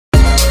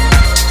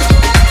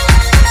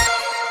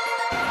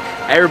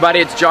Hey everybody,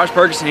 it's Josh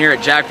Ferguson here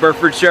at Jack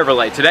Burford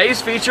Chevrolet.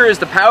 Today's feature is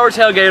the power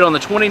tailgate on the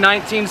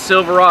 2019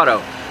 Silverado.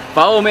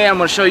 Follow me, I'm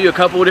going to show you a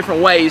couple of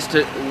different ways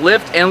to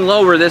lift and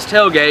lower this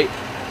tailgate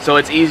so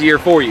it's easier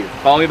for you.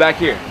 Follow me back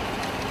here.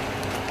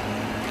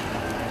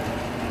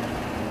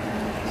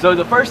 So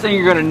the first thing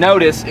you're going to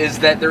notice is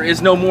that there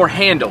is no more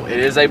handle. It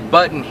is a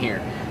button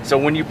here. So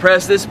when you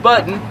press this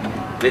button,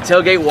 the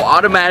tailgate will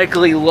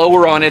automatically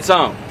lower on its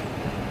own.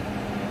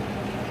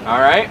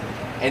 Alright?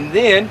 And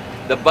then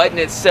the button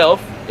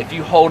itself, if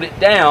you hold it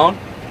down,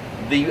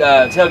 the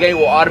tailgate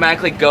will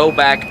automatically go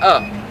back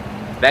up.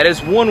 That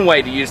is one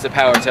way to use the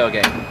power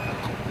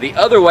tailgate. The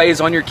other way is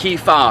on your key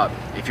fob.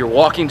 If you're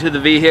walking to the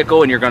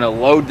vehicle and you're going to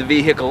load the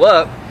vehicle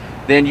up,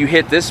 then you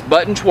hit this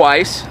button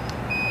twice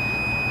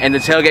and the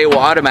tailgate will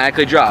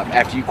automatically drop.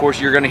 After you, of course,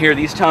 you're going to hear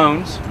these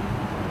tones.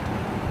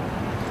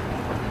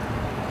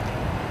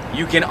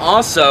 You can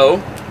also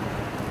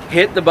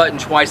hit the button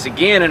twice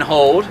again and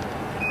hold,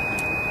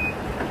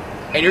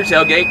 and your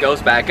tailgate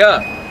goes back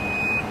up.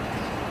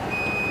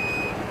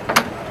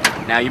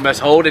 Now you must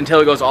hold until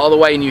it goes all the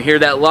way and you hear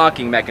that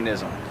locking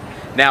mechanism.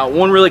 Now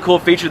one really cool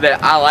feature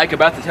that I like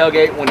about the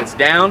tailgate when it's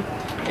down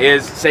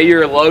is, say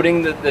you're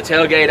loading the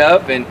tailgate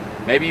up and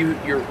maybe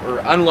you're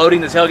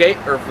unloading the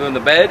tailgate or from the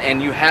bed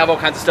and you have all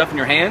kinds of stuff in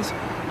your hands,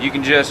 you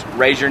can just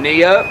raise your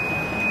knee up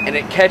and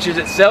it catches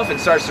itself and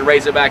starts to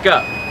raise it back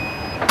up.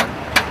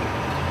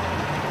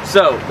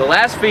 So the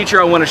last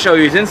feature I want to show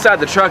you is inside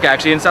the truck,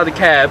 actually inside the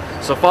cab,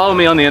 so follow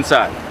me on the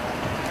inside.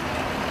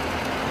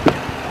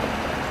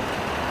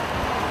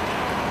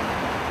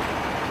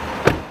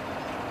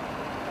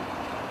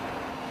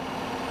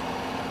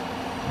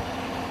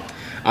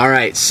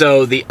 Alright,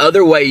 so the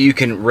other way you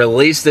can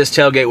release this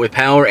tailgate with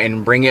power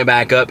and bring it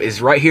back up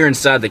is right here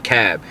inside the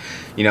cab.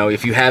 You know,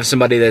 if you have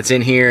somebody that's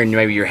in here and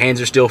maybe your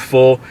hands are still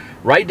full,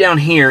 right down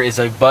here is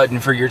a button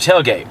for your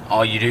tailgate.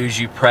 All you do is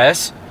you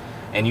press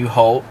and you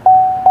hold.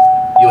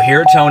 You'll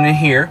hear a tone in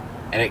here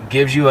and it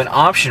gives you an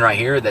option right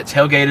here that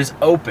tailgate is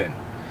open.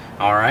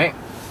 Alright,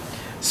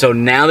 so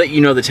now that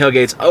you know the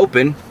tailgate's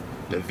open,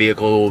 the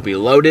vehicle will be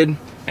loaded,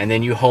 and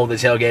then you hold the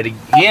tailgate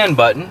again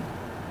button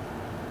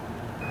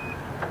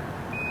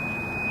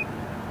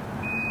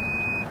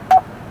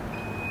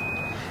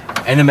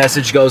and the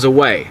message goes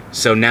away.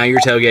 So now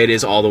your tailgate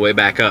is all the way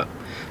back up.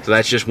 So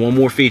that's just one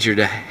more feature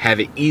to have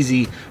it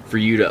easy for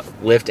you to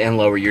lift and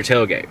lower your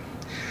tailgate.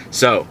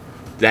 So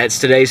that's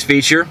today's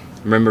feature.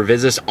 Remember,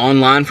 visit us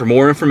online for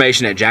more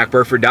information at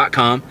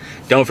jackburford.com.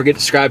 Don't forget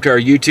to subscribe to our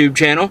YouTube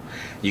channel.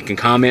 You can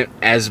comment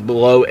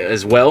below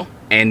as well.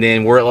 And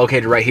then we're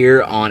located right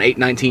here on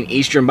 819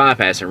 Eastern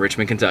Bypass in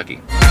Richmond,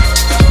 Kentucky.